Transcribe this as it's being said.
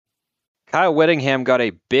Kyle Whittingham got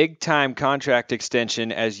a big-time contract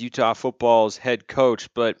extension as Utah football's head coach,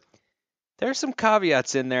 but there are some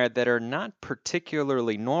caveats in there that are not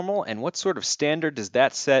particularly normal. And what sort of standard does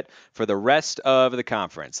that set for the rest of the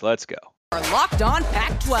conference? Let's go. Are Locked On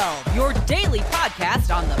Pac-12, your daily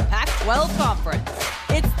podcast on the Pac-12 Conference.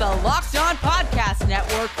 It's the Locked On Podcast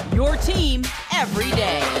Network, your team every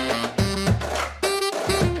day.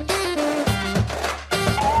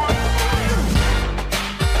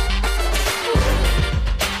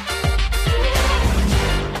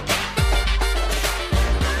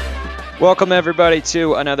 Welcome, everybody,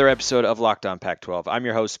 to another episode of Locked On Pac-12. I'm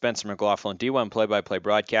your host, Spencer McLaughlin, D1 play-by-play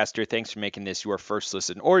broadcaster. Thanks for making this your first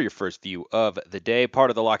listen or your first view of the day.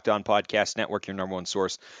 Part of the Locked On Podcast Network, your number one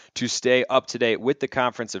source to stay up to date with the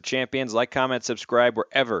Conference of Champions. Like, comment, subscribe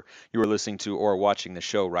wherever you are listening to or watching the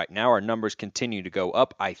show right now. Our numbers continue to go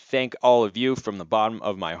up. I thank all of you from the bottom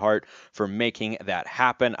of my heart for making that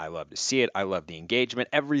happen. I love to see it. I love the engagement,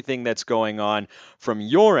 everything that's going on from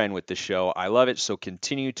your end with the show. I love it, so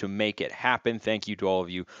continue to make it happen. Thank you to all of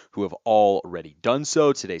you who have already done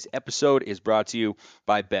so. Today's episode is brought to you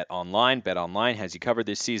by BetOnline. BetOnline has you covered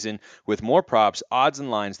this season with more props, odds,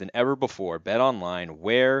 and lines than ever before. BetOnline,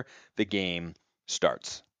 where the game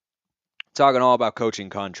starts. Talking all about coaching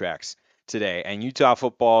contracts today, and Utah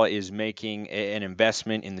football is making an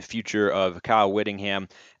investment in the future of Kyle Whittingham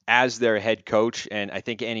as their head coach, and I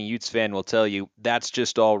think any Utes fan will tell you that's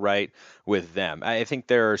just all right with them. I think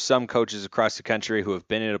there are some coaches across the country who have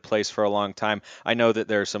been in a place for a long time. I know that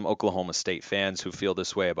there are some Oklahoma State fans who feel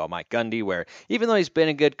this way about Mike Gundy, where even though he's been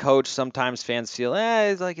a good coach, sometimes fans feel,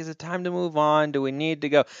 is it time to move on? Do we need to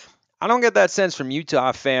go? I don't get that sense from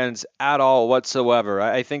Utah fans at all whatsoever.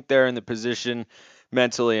 I think they're in the position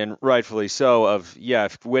mentally and rightfully so of,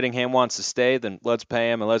 if Whittingham wants to stay, then let's pay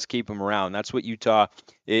him and let's keep him around. That's what Utah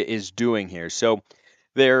is doing here. So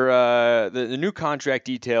the new contract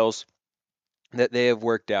details that they have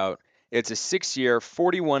worked out, it's a 6-year,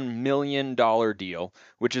 $41 million deal,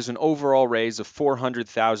 which is an overall raise of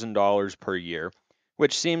 $400,000 per year,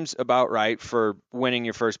 which seems about right for winning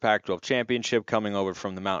your first Pac-12 championship, coming over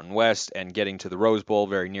from the Mountain West and getting to the Rose Bowl,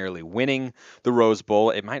 very nearly winning the Rose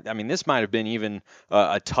Bowl. This might have been even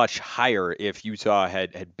a touch higher if Utah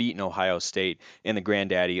had beaten Ohio State in the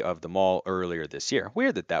granddaddy of them all earlier this year.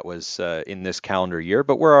 Weird that was in this calendar year,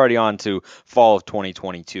 but we're already on to fall of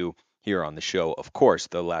 2022 here on the show. Of course,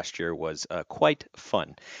 the last year was quite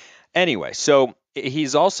fun. Anyway, so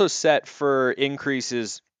he's also set for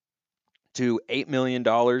increases to $8 million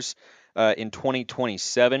in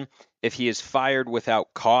 2027. If he is fired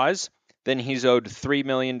without cause, then he's owed $3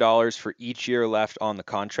 million for each year left on the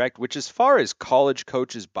contract, which, as far as college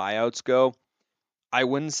coaches' buyouts go, I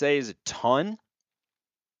wouldn't say is a ton.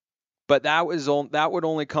 But that would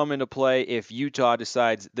only come into play if Utah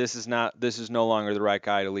decides this is no longer the right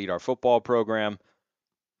guy to lead our football program.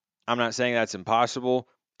 I'm not saying that's impossible.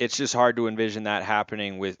 It's just hard to envision that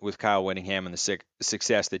happening with Kyle Whittingham and the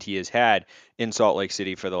success that he has had in Salt Lake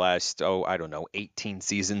City for the last, 18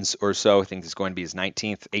 seasons or so. I think it's going to be his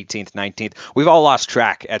 19th, 18th, 19th. We've all lost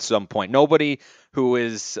track at some point. Nobody who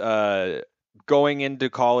is going into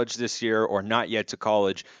college this year or not yet to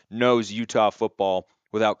college knows Utah football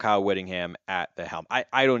without Kyle Whittingham at the helm.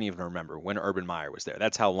 I don't even remember when Urban Meyer was there.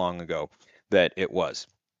 That's how long ago that it was.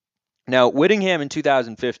 Now, Whittingham in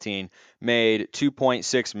 2015 made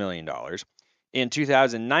 $2.6 million. In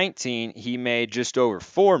 2019, he made just over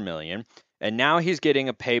 $4 million, and now he's getting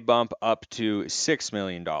a pay bump up to $6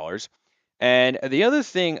 million. And the other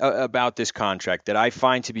thing about this contract that I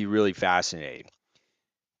find to be really fascinating,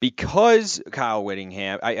 because Kyle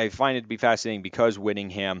Whittingham, I find it to be fascinating because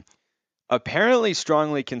Whittingham apparently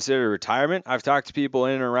strongly considered retirement. I've talked to people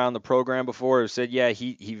in and around the program before who said,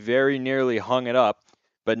 he very nearly hung it up.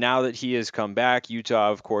 But now that he has come back,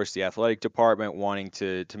 Utah, of course, the athletic department wanting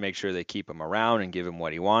to make sure they keep him around and give him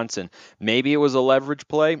what he wants. And maybe it was a leverage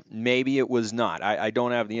play. Maybe it was not. I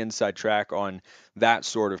don't have the inside track on that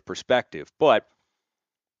sort of perspective. But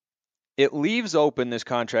it leaves open, this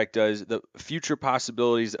contract does, the future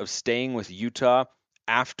possibilities of staying with Utah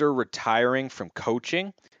after retiring from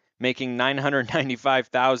coaching, making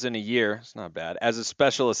 $995,000 a year. It's not bad, as a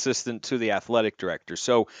special assistant to the athletic director.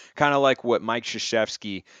 So kind of like what Mike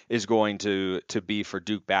Krzyzewski is going to be for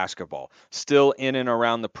Duke basketball. Still in and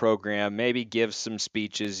around the program, maybe give some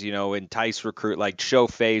speeches, entice recruit, like show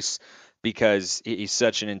face, because he's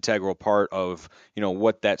such an integral part of,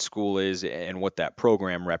 what that school is and what that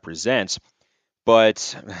program represents.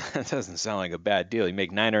 But that doesn't sound like a bad deal. You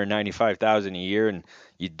make $995,000 a year, and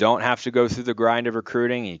you don't have to go through the grind of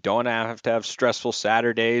recruiting. You don't have to have stressful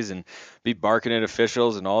Saturdays and be barking at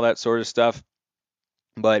officials and all that sort of stuff.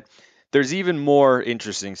 But there's even more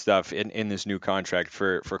interesting stuff in this new contract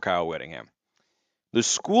for Kyle Whittingham. The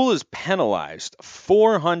school is penalized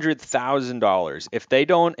 $400,000 if they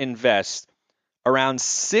don't invest around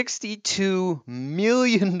 $62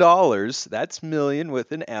 million. That's million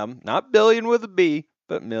with an M, not billion with a B,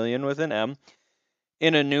 but million with an M,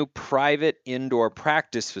 in a new private indoor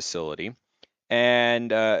practice facility.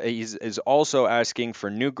 And he's also asking for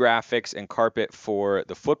new graphics and carpet for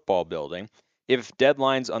the football building. If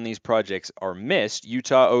deadlines on these projects are missed,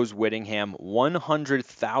 Utah owes Whittingham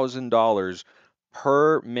 $100,000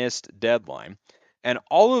 per missed deadline. And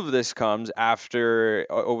all of this comes after,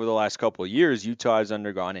 over the last couple of years, Utah has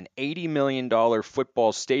undergone an $80 million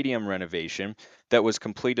football stadium renovation that was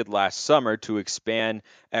completed last summer to expand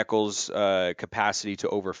Eccles' capacity to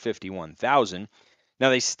over 51,000. Now,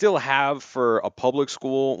 they still have, for a public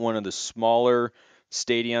school, one of the smaller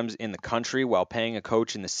stadiums in the country while paying a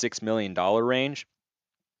coach in the $6 million range.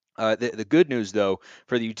 The good news, though,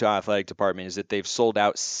 for the Utah Athletic Department is that they've sold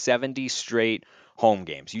out 70 straight home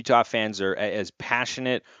games. Utah fans are as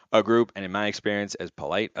passionate a group, and in my experience, as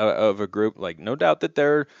polite of a group. Like, no doubt that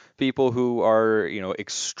there are people who are,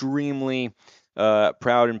 extremely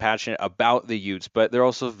proud and passionate about the Utes, but they're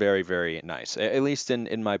also very, very nice, at least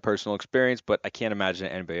in my personal experience. But I can't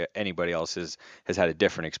imagine anybody else has had a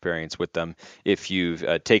different experience with them if you've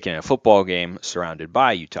taken a football game surrounded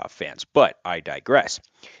by Utah fans. But I digress.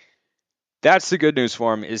 That's the good news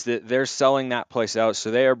for them, is that they're selling that place out, so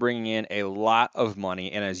they are bringing in a lot of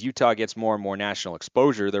money. And as Utah gets more and more national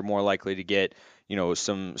exposure, they're more likely to get,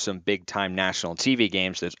 some big time national TV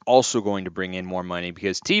games. That's also going to bring in more money,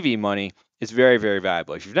 because TV money is very, very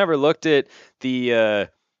valuable. If you've never looked at the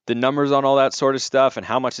numbers on all that sort of stuff and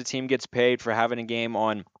how much the team gets paid for having a game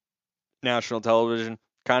on national television,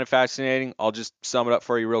 kind of fascinating. I'll just sum it up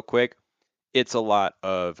for you real quick. It's a lot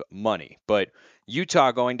of money, but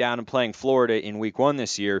Utah going down and playing Florida in week 1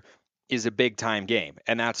 this year is a big time game.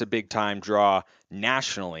 And that's a big time draw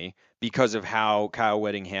nationally because of how Kyle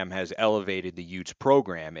Whittingham has elevated the Utes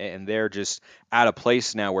program. And they're just at a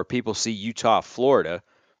place now where people see Utah, Florida,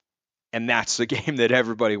 and that's the game that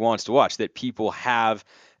everybody wants to watch, that people have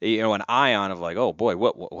an eye on, of like, oh boy,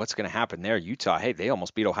 what's going to happen there? Utah, hey, they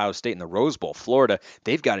almost beat Ohio State in the Rose Bowl. Florida,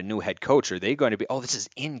 they've got a new head coach. Are they going to be, this is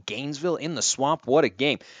in Gainesville, in the swamp? What a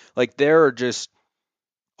game. Like, there are just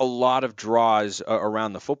a lot of draws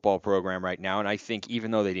around the football program right now, and I think even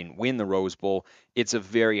though they didn't win the Rose Bowl, it's a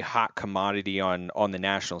very hot commodity on the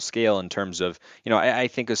national scale in terms of, I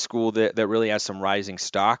think a school that really has some rising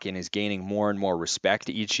stock and is gaining more and more respect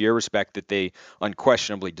each year, respect that they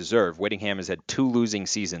unquestionably deserve. Whittingham has had 2 losing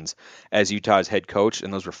seasons as Utah's head coach,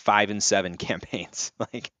 and those were 5-7 campaigns.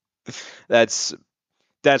 Like, that's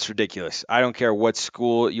ridiculous. I don't care what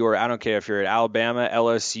school you are. I don't care if you're at Alabama,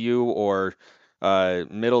 LSU, or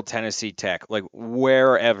Middle Tennessee Tech, like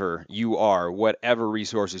wherever you are, whatever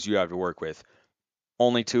resources you have to work with.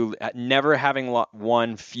 Never having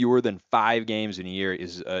won fewer than 5 games in a year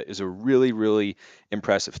is a really, really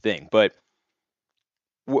impressive thing. But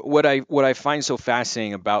what I find so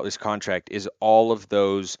fascinating about this contract is all of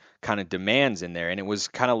those kind of demands in there, and it was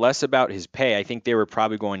kind of less about his pay. I think they were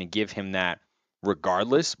probably going to give him that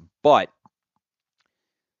regardless, but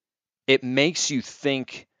it makes you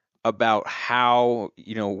think about how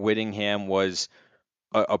Whittingham was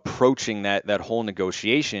approaching that whole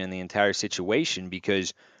negotiation and the entire situation,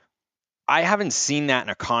 because I haven't seen that in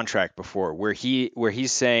a contract before where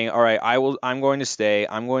he's saying, all right, I'm going to stay,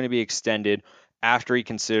 I'm going to be extended after he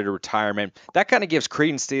considered a retirement. That kind of gives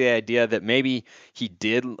credence to the idea that maybe he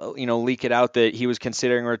did, leak it out that he was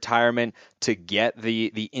considering retirement to get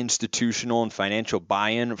the institutional and financial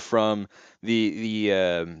buy-in from the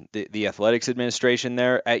athletics administration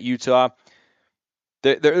there at Utah.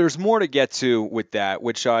 There's more to get to with that,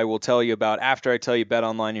 which I will tell you about after I tell you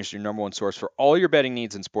BetOnline is your number one source for all your betting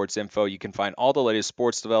needs and sports info. You can find all the latest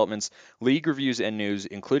sports developments, league reviews, and news,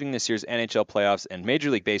 including this year's NHL playoffs and Major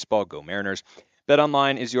League Baseball. Go Mariners.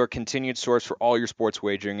 BetOnline is your continued source for all your sports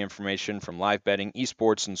wagering information, from live betting,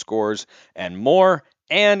 esports, and scores, and more.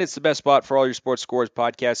 And it's the best spot for all your sports scores,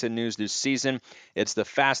 podcasts, and news this season. It's the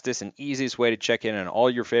fastest and easiest way to check in on all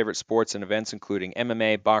your favorite sports and events, including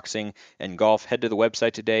MMA, boxing, and golf. Head to the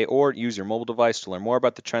website today or use your mobile device to learn more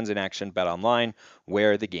about the trends in action. BetOnline,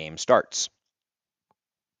 where the game starts.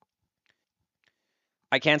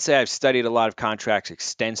 I can't say I've studied a lot of contracts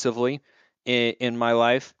extensively in my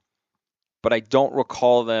life, but I don't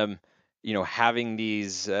recall them having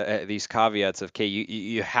these caveats of, okay,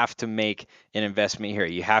 you have to make an investment here,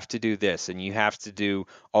 you have to do this, and you have to do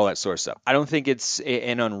all that sort of stuff. I don't think it's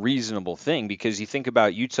an unreasonable thing, because you think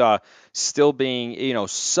about Utah still being,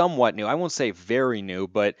 somewhat new. I won't say very new,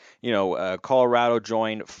 but Colorado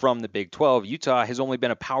joined from the Big 12. Utah has only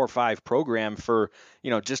been a Power 5 program for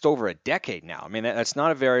just over a decade now. I mean, that's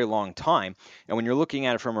not a very long time. And when you're looking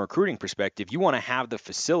at it from a recruiting perspective, you want to have the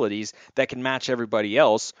facilities that can match everybody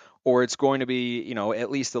else, or it's going to be,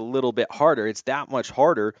 at least a little bit harder. It's that much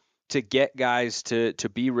harder to get guys to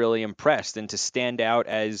be really impressed and to stand out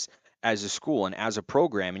as a school and as a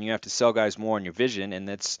program. And you have to sell guys more on your vision, and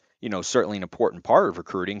that's certainly an important part of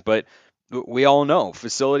recruiting. But we all know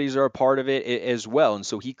facilities are a part of it as well, and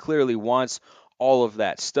so he clearly wants all of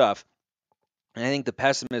that stuff. And I think the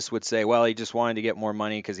pessimist would say, well, he just wanted to get more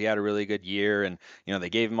money because he had a really good year, and they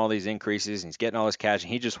gave him all these increases and he's getting all this cash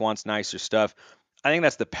and he just wants nicer stuff. I think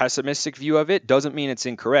that's the pessimistic view of it. Doesn't mean it's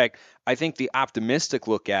incorrect. I think the optimistic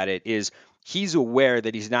look at it is he's aware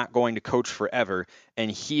that he's not going to coach forever, and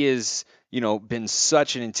he has, been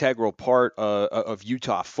such an integral part of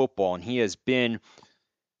Utah football, and he has been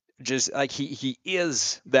just like he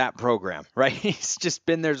is that program, right? He's just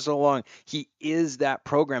been there so long. He is that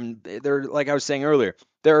program. There, like I was saying earlier,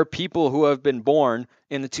 there are people who have been born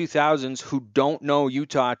in the 2000s who don't know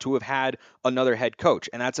Utah to have had another head coach,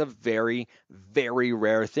 and that's a very, very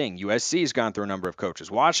rare thing. USC's gone through a number of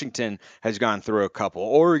coaches. Washington has gone through a couple.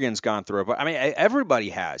 Oregon's gone through a. I mean,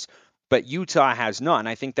 everybody has. But Utah has none.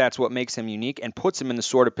 I think that's what makes him unique and puts him in the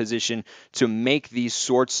sort of position to make these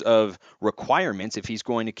sorts of requirements if he's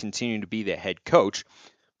going to continue to be the head coach.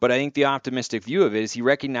 But I think the optimistic view of it is he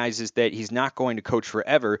recognizes that he's not going to coach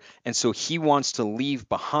forever, and so he wants to leave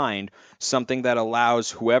behind something that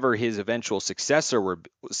allows whoever his eventual successor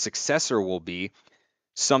will be,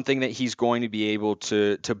 something that he's going to be able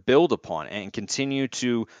to build upon and continue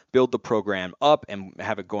to build the program up and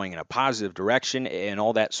have it going in a positive direction and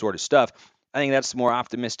all that sort of stuff. I think that's the more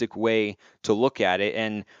optimistic way to look at it.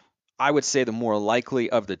 And I would say the more likely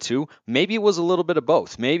of the two. Maybe it was a little bit of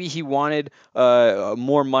both. Maybe he wanted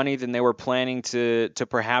more money than they were planning to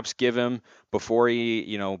perhaps give him before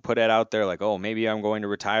he, put it out there like, oh, maybe I'm going to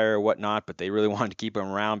retire or whatnot. But they really wanted to keep him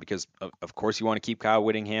around because, of course, you want to keep Kyle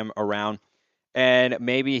Whittingham around. And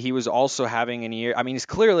maybe he was also having an ear. I mean, he's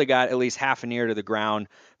clearly got at least half an ear to the ground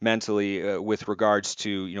mentally with regards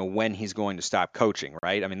to when he's going to stop coaching,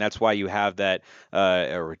 right? I mean, that's why you have that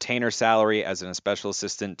a retainer salary as a special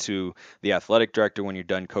assistant to the athletic director when you're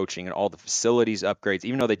done coaching, and all the facilities upgrades.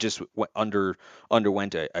 Even though they just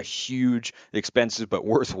underwent a huge, expensive but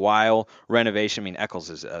worthwhile renovation. I mean, Eccles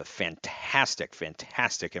is a fantastic,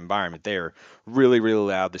 fantastic environment. They are really, really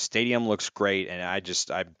loud. The stadium looks great, and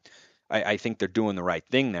I think they're doing the right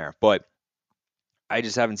thing there, but I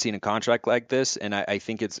just haven't seen a contract like this, and I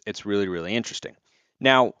think it's really, really interesting.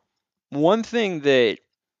 Now, one thing that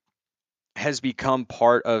has become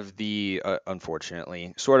part of the,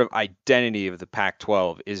 unfortunately, sort of identity of the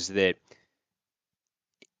Pac-12 is that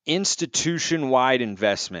institution-wide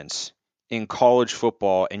investments in college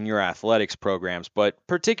football and your athletics programs, but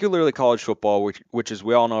particularly college football, which as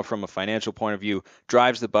we all know from a financial point of view,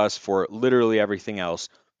 drives the bus for literally everything else.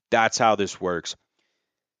 That's how this works.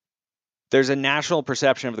 There's a national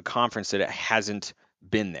perception of the conference that it hasn't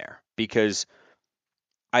been there, because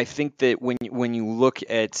I think that when you look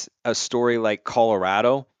at a story like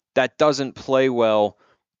Colorado, that doesn't play well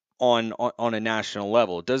on a national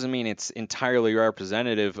level. It doesn't mean it's entirely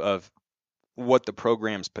representative of what the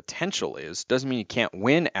program's potential is. Doesn't mean you can't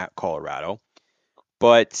win at Colorado.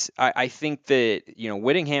 But I think that,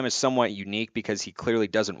 Whittingham is somewhat unique because he clearly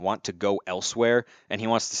doesn't want to go elsewhere, and he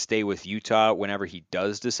wants to stay with Utah whenever he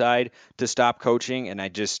does decide to stop coaching. And I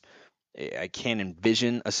can't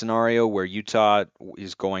envision a scenario where Utah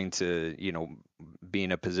is going to, be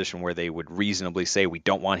in a position where they would reasonably say, we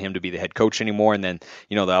don't want him to be the head coach anymore. And then,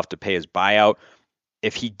 they'll have to pay his buyout.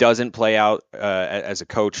 If he doesn't play out as a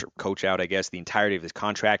coach out, I guess, the entirety of his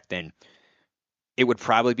contract, then it would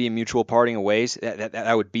probably be a mutual parting of ways.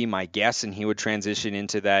 That would be my guess, and he would transition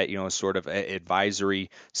into that, sort of advisory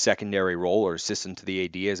secondary role or assistant to the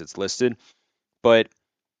AD as it's listed. But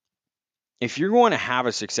if you're going to have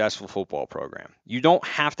a successful football program, you don't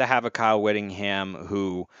have to have a Kyle Whittingham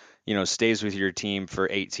who, stays with your team for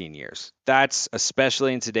 18 years. That's,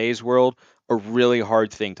 especially in today's world, a really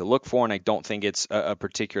hard thing to look for, and I don't think it's a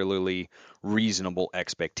particularly reasonable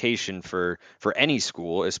expectation for any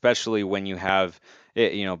school, especially when you have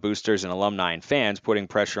boosters and alumni and fans putting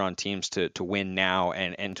pressure on teams to win now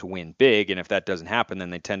and to win big. And if that doesn't happen, then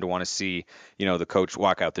they tend to want to see the coach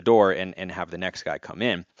walk out the door and have the next guy come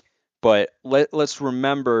in. But let's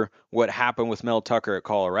remember what happened with Mel Tucker at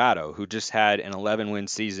Colorado, who just had an 11-win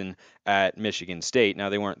season at Michigan State. Now,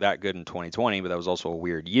 they weren't that good in 2020, but that was also a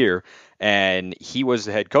weird year. And he was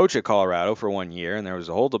the head coach at Colorado for 1 year, and there was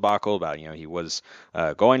a whole debacle about, he was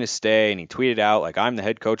going to stay, and he tweeted out, like, I'm the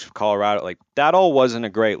head coach of Colorado. Like, that all wasn't a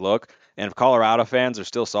great look. And if Colorado fans are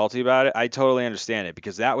still salty about it, I totally understand it,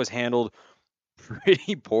 because that was handled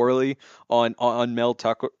pretty poorly on Mel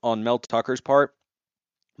Tucker's part.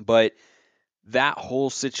 But that whole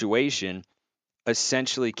situation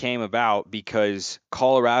essentially came about because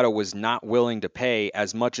Colorado was not willing to pay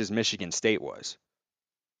as much as Michigan State was.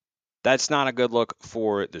 That's not a good look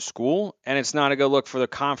for the school, and it's not a good look for the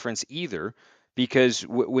conference either, because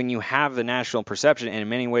when you have the national perception, and in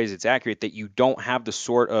many ways it's accurate, that you don't have the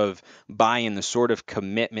sort of buy-in, the sort of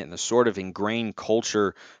commitment, the sort of ingrained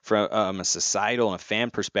culture from a societal and a fan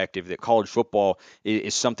perspective that college football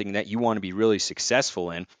is something that you want to be really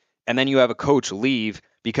successful in, and then you have a coach leave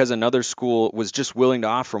because another school was just willing to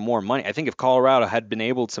offer more money. I think if Colorado had been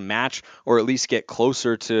able to match or at least get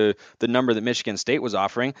closer to the number that Michigan State was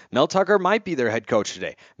offering, Mel Tucker might be their head coach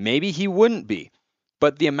today. Maybe he wouldn't be.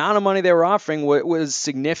 But the amount of money they were offering was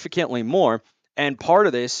significantly more. And part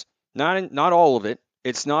of this, not all of it,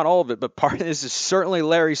 it's not all of it, but part of this is certainly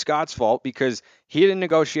Larry Scott's fault, because he didn't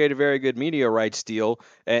negotiate a very good media rights deal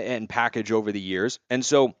and package over the years. And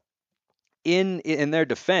so in their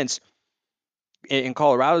defense, in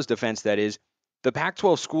Colorado's defense, that is, the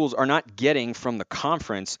Pac-12 schools are not getting from the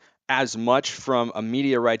conference as much from a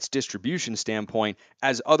media rights distribution standpoint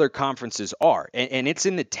as other conferences are. And it's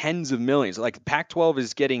in the tens of millions. Like, Pac-12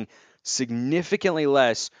 is getting significantly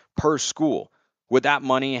less per school. Would that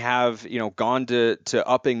money have, gone to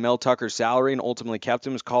upping Mel Tucker's salary and ultimately kept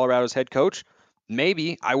him as Colorado's head coach?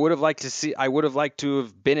 Maybe. I would have liked to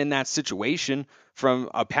have been in that situation from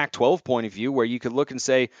a Pac-12 point of view, where you could look and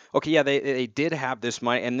say, okay, yeah, they did have this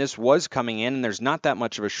money and this was coming in and there's not that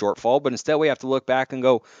much of a shortfall. But instead we have to look back and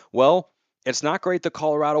go, well, it's not great that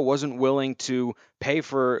Colorado wasn't willing to pay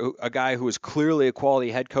for a guy who is clearly a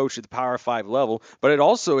quality head coach at the Power 5 level, but it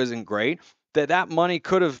also isn't great that money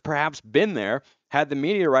could have perhaps been there had the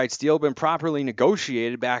media rights deal been properly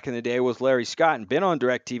negotiated back in the day with Larry Scott and been on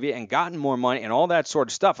DirecTV and gotten more money and all that sort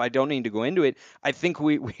of stuff. I don't need to go into it. I think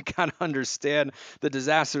we kind of understand the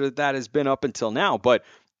disaster that has been up until now, but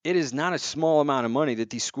it is not a small amount of money that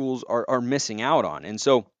these schools are missing out on. And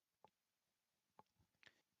so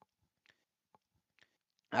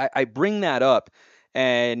I bring that up,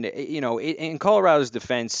 and, in Colorado's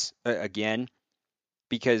defense, again,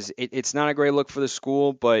 because it's not a great look for the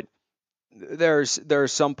school, but there are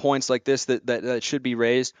some points like this that should be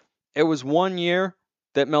raised. It was 1 year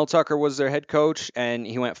that Mel Tucker was their head coach, and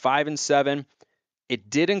he went 5-7. It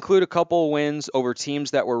did include a couple of wins over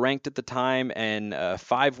teams that were ranked at the time, and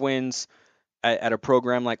 5 wins at a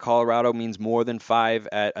program like Colorado means more than 5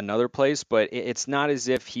 at another place. But it's not as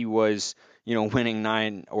if he was, winning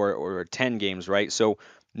 9 or 10 games, right? So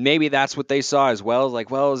maybe that's what they saw as well. Like,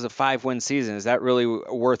 well, it was a 5-win season. Is that really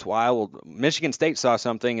worthwhile? Well, Michigan State saw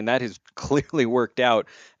something, and that has clearly worked out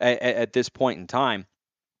at this point in time.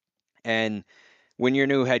 And when you're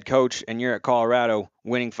new head coach and you're at Colorado,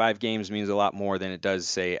 winning 5 games means a lot more than it does,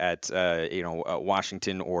 say, at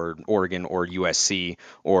Washington or Oregon or USC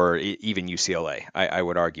or even UCLA, I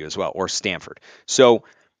would argue as well, or Stanford. So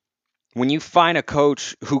when you find a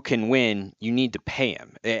coach who can win, you need to pay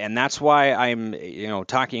him. And that's why I'm,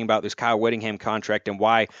 talking about this Kyle Whittingham contract and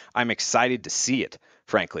why I'm excited to see it,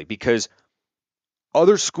 frankly, because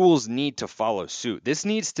other schools need to follow suit. This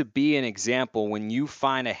needs to be an example when you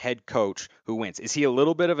find a head coach who wins. Is he a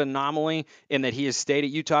little bit of an anomaly in that he has stayed at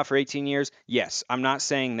Utah for 18 years? Yes, I'm not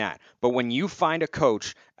saying that. But when you find a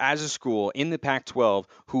coach as a school in the Pac-12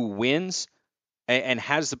 who wins and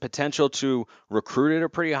has the potential to recruit at a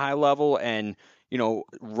pretty high level and,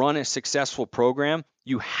 run a successful program,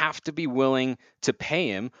 you have to be willing to pay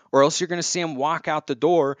him, or else you're going to see him walk out the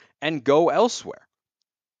door and go elsewhere.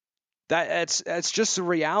 That's just the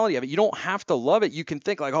reality of it. You don't have to love it. You can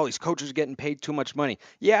think like, oh, these coaches are getting paid too much money.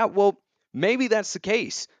 Yeah, well, maybe that's the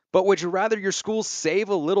case. But would you rather your school save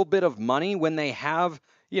a little bit of money when they have,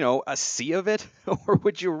 a sea of it? Or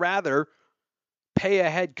would you rather pay a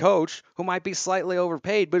head coach who might be slightly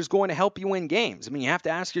overpaid but is going to help you win games? I mean, you have to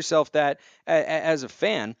ask yourself that as a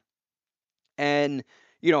fan. And,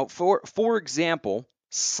 for example,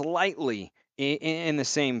 slightly in the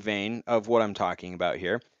same vein of what I'm talking about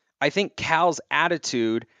here, I think Cal's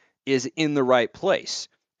attitude is in the right place.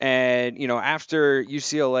 And, after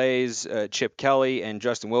UCLA's Chip Kelly and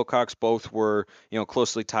Justin Wilcox both were,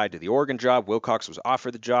 closely tied to the Oregon job, Wilcox was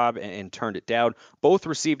offered the job and turned it down. Both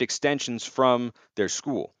received extensions from their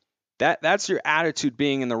school. That's your attitude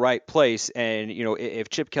being in the right place. And, if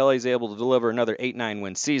Chip Kelly is able to deliver another 8-9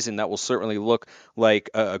 win season, that will certainly look like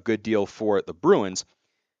a good deal for the Bruins.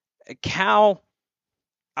 Cal,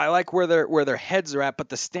 I like where their heads are at, but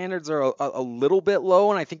the standards are a little bit low,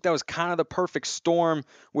 and I think that was kind of the perfect storm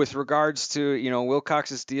with regards to,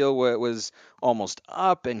 Wilcox's deal was almost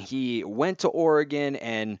up, and he went to Oregon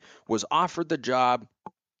and was offered the job.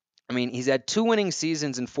 I mean, he's had 2 winning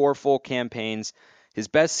seasons in 4 full campaigns. His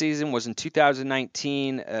best season was in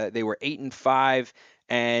 2019. They were 8-5,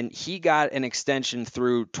 and he got an extension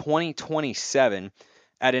through 2027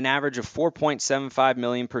 at an average of $4.75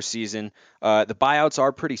 million per season. The buyouts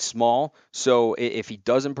are pretty small, so if he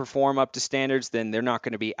doesn't perform up to standards, then they're not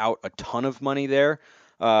going to be out a ton of money there.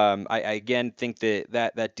 I again think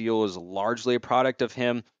that deal is largely a product of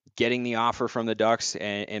him getting the offer from the Ducks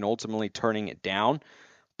and ultimately turning it down.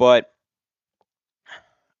 But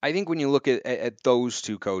I think when you look at those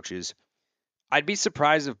two coaches, I'd be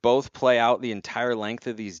surprised if both play out the entire length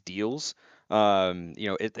of these deals.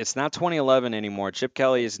 It's not 2011 anymore. Chip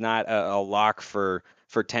Kelly is not a lock for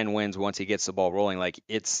 10 wins once he gets the ball rolling. Like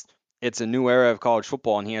it's a new era of college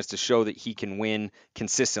football, and he has to show that he can win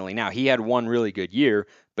consistently. Now, he had one really good year,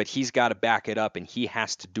 but he's got to back it up, and he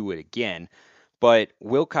has to do it again. But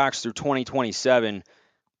Wilcox through 2027,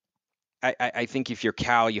 I think if you're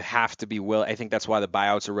Cal, you have to be willing. I think that's why the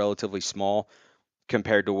buyouts are relatively small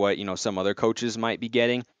compared to what some other coaches might be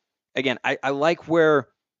getting. Again, I like where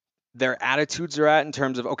their attitudes are at in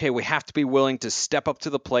terms of, okay, we have to be willing to step up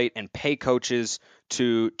to the plate and pay coaches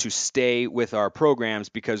to stay with our programs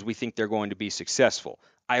because we think they're going to be successful.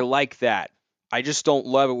 I like that. I just don't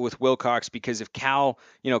love it with Wilcox because if Cal,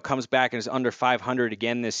 comes back and is under 500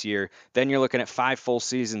 again this year, then you're looking at 5 full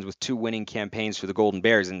seasons with 2 winning campaigns for the Golden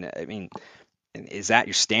Bears. And I mean, is that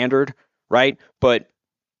your standard, right? But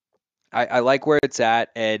I like where it's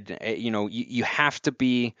at, and you have to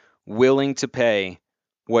be willing to pay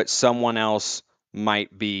what someone else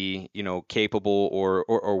might be, capable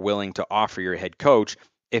or willing to offer your head coach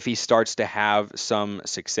if he starts to have some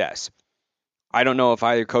success. I don't know if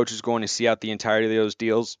either coach is going to see out the entirety of those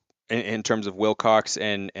deals in terms of Wilcox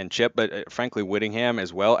and Chip, but frankly, Whittingham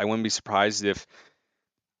as well. I wouldn't be surprised if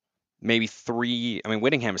maybe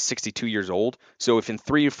Whittingham is 62 years old. So if in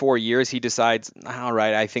 3 to 4 years he decides, all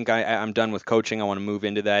right, I think I'm done with coaching, I want to move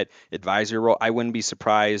into that advisory role, I wouldn't be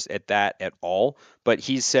surprised at that at all. But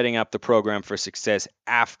he's setting up the program for success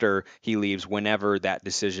after he leaves, whenever that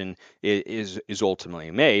decision is ultimately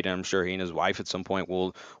made. And I'm sure he and his wife at some point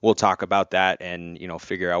will talk about that and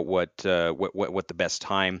figure out what the best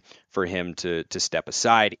time for him to step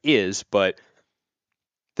aside is. But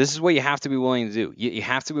this is what you have to be willing to do. You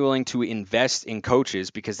have to be willing to invest in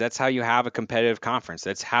coaches because that's how you have a competitive conference.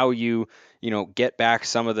 That's how you get back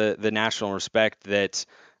some of the national respect that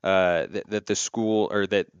the school or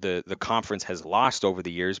that the conference has lost over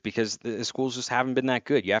the years because the schools just haven't been that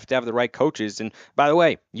good. You have to have the right coaches. And by the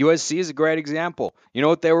way, USC is a great example. You know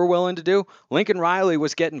what they were willing to do? Lincoln Riley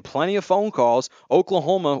was getting plenty of phone calls.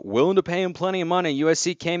 Oklahoma willing to pay him plenty of money.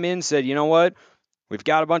 USC came in and said, you know what? We've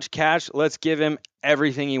got a bunch of cash. Let's give him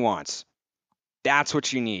everything he wants. That's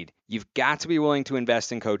what you need. You've got to be willing to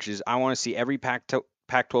invest in coaches. I want to see every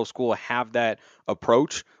Pac-12 school have that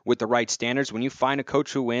approach with the right standards. When you find a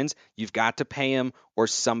coach who wins, you've got to pay him or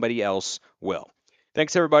somebody else will.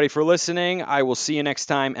 Thanks, everybody, for listening. I will see you next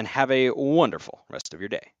time, and have a wonderful rest of your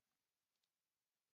day.